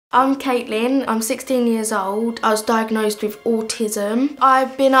I'm Caitlin, I'm 16 years old. I was diagnosed with autism.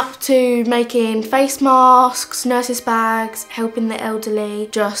 I've been up to making face masks, nurses' bags, helping the elderly,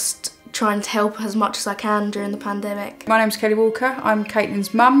 just trying to help as much as I can during the pandemic. My name's Kelly Walker, I'm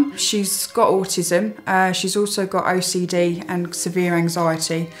Caitlin's mum. She's got autism, she's also got OCD and severe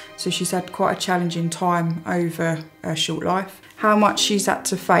anxiety, so she's had quite a challenging time over her short life. How much she's had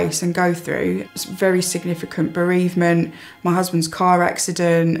to face and go through, it's very significant bereavement, my husband's car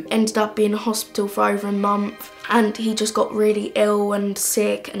accident. Ended up being in hospital for over a month and he just got really ill and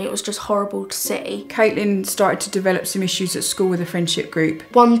sick and it was just horrible to see. Caitlin started to develop some issues at school with a friendship group.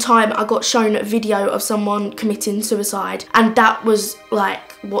 One time I got shown a video of someone committing suicide and that was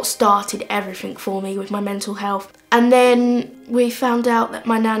like what started everything for me with my mental health. And then we found out that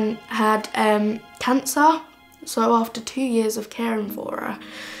my nan had cancer. So after 2 years of caring for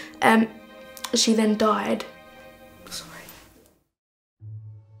her, she then died. Sorry.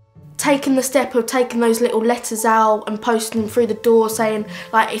 Taking the step of taking those little letters out and posting them through the door saying,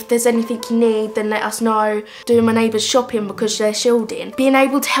 like, if there's anything you need, then let us know. Doing my neighbours shopping because they're shielding. Being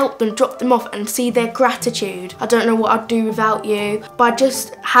able to help them, drop them off and see their gratitude. I don't know what I'd do without you. By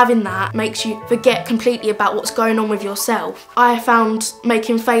just having that makes you forget completely about what's going on with yourself. I found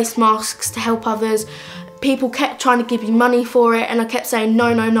making face masks to help others. People kept trying to give me money for it and I kept saying,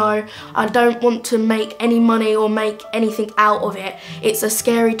 no, no, no, I don't want to make any money or make anything out of it. It's a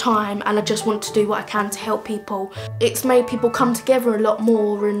scary time and I just want to do what I can to help people. It's made people come together a lot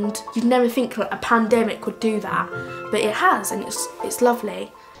more and you'd never think that a pandemic would do that, but it has and it's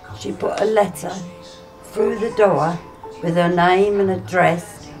lovely. She put a letter through the door with her name and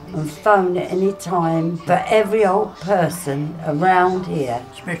address and phone at any time for every old person around here.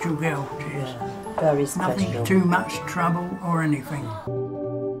 Special girl, she is. Yeah. Very special. Nothing too much trouble or anything.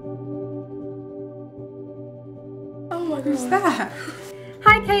 Oh, what is that?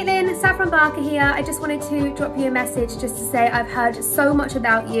 Hi Caitlin, Saffron Barker here. I just wanted to drop you a message just to say I've heard so much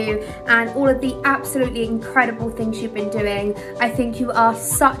about you and all of the absolutely incredible things you've been doing. I think you are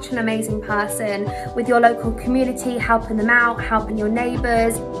such an amazing person with your local community, helping them out, helping your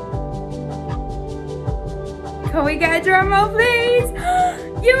neighbours. Can we get a drum roll please?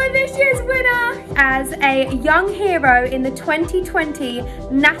 You are this year's winner as a young hero in the 2020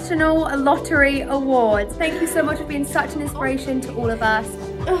 National Lottery Awards. Thank you so much for being such an inspiration to all of us.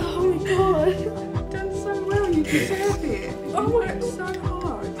 Oh my God. You've done so well, you deserve it. You worked so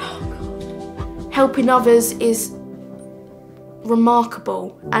hard. Oh God. Helping others is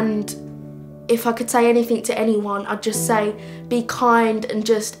remarkable, and if I could say anything to anyone, I'd just say be kind and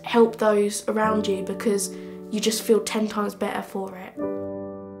just help those around you because you just feel 10 times better for it.